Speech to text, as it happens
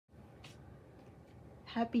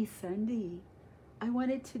Happy Sunday. I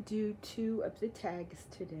wanted to do two of the tags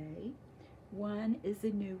today. One is a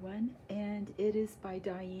new one, and it is by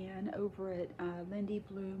Diane over at Lindy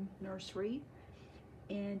Bloom Nursery,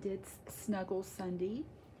 and it's Snuggle Sunday.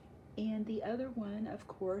 And the other one, of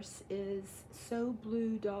course, is So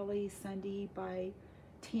Blue Dolly Sunday by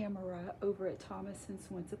Tamara over at Thomason's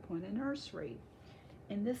Once Upon a Nursery.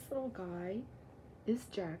 And this little guy is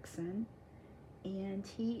Jackson, and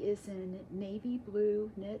he is in navy blue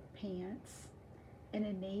knit pants and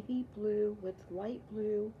a navy blue with light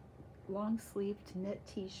blue long sleeved knit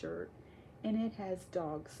t-shirt, and it has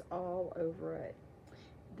dogs all over it.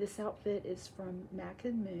 This outfit is from Mac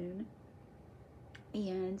and Moon,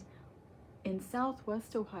 and in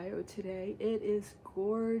Southwest Ohio today it is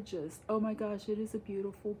gorgeous. Oh my gosh, it is a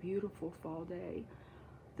beautiful, beautiful fall day.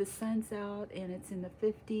 The sun's out and it's in the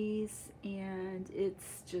 50s and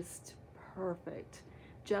it's just perfect.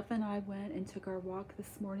 Jeff and I went and took our walk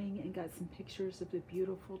this morning and got some pictures of the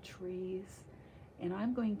beautiful trees. And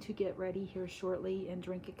I'm going to get ready here shortly and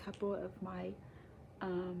drink a couple of my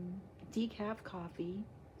decaf coffee.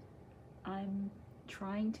 I'm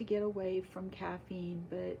trying to get away from caffeine,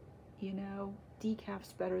 but you know,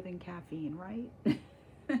 decaf's better than caffeine, right?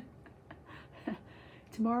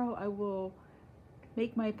 Tomorrow I will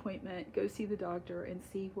make my appointment, go see the doctor, and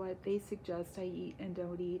see what they suggest I eat and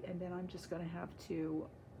don't eat, and then I'm just going to have to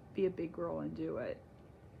be a big girl and do it.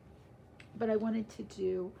 But I wanted to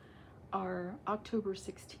do our October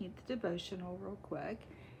 16th devotional real quick,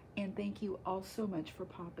 and thank you all so much for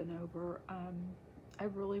popping over. I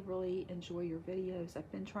really enjoy your videos. I've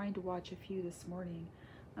been trying to watch a few this morning.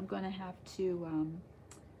 I'm going to have to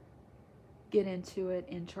get into it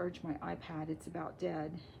and charge my iPad. It's about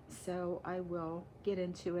dead. So I will get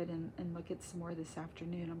into it and look at some more this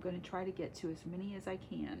afternoon. I'm going to try to get to as many as I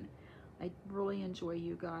can. I really enjoy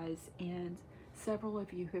you guys, and several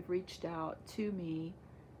of you have reached out to me,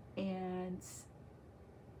 and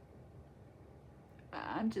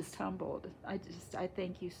I'm just humbled. I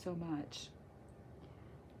thank you so much.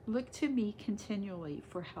 Look to me continually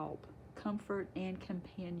for help, comfort, and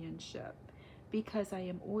companionship. Because I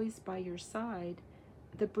am always by your side,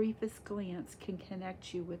 the briefest glance can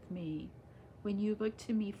connect you with me. When you look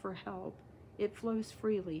to me for help, it flows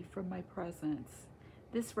freely from my presence.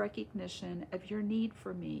 This recognition of your need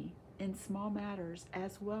for me, in small matters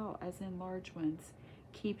as well as in large ones,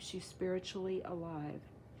 keeps you spiritually alive.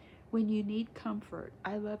 When you need comfort,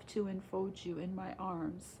 I love to enfold you in my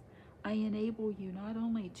arms. I enable you not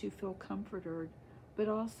only to feel comforted, but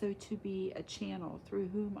also to be a channel through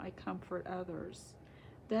whom I comfort others.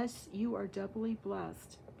 Thus, you are doubly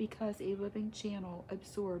blessed, because a living channel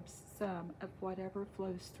absorbs some of whatever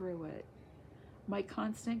flows through it. My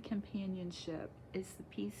constant companionship is the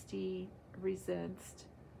piece de resistance,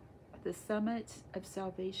 the summit of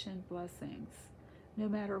salvation blessings. No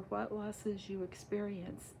matter what losses you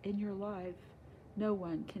experience in your life, no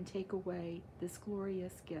one can take away this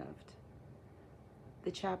glorious gift.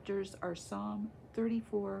 The chapters are Psalm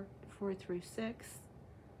 34, 4-6,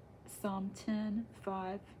 Psalm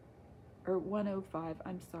 105,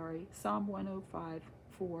 Psalm 105,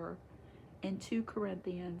 4, and 2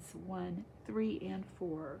 Corinthians 1, 3, and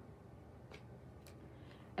 4.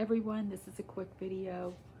 Everyone, this is a quick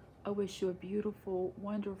video. I wish you a beautiful,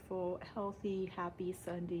 wonderful, healthy, happy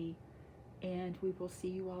Sunday, and we will see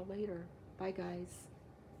you all later. Bye, guys.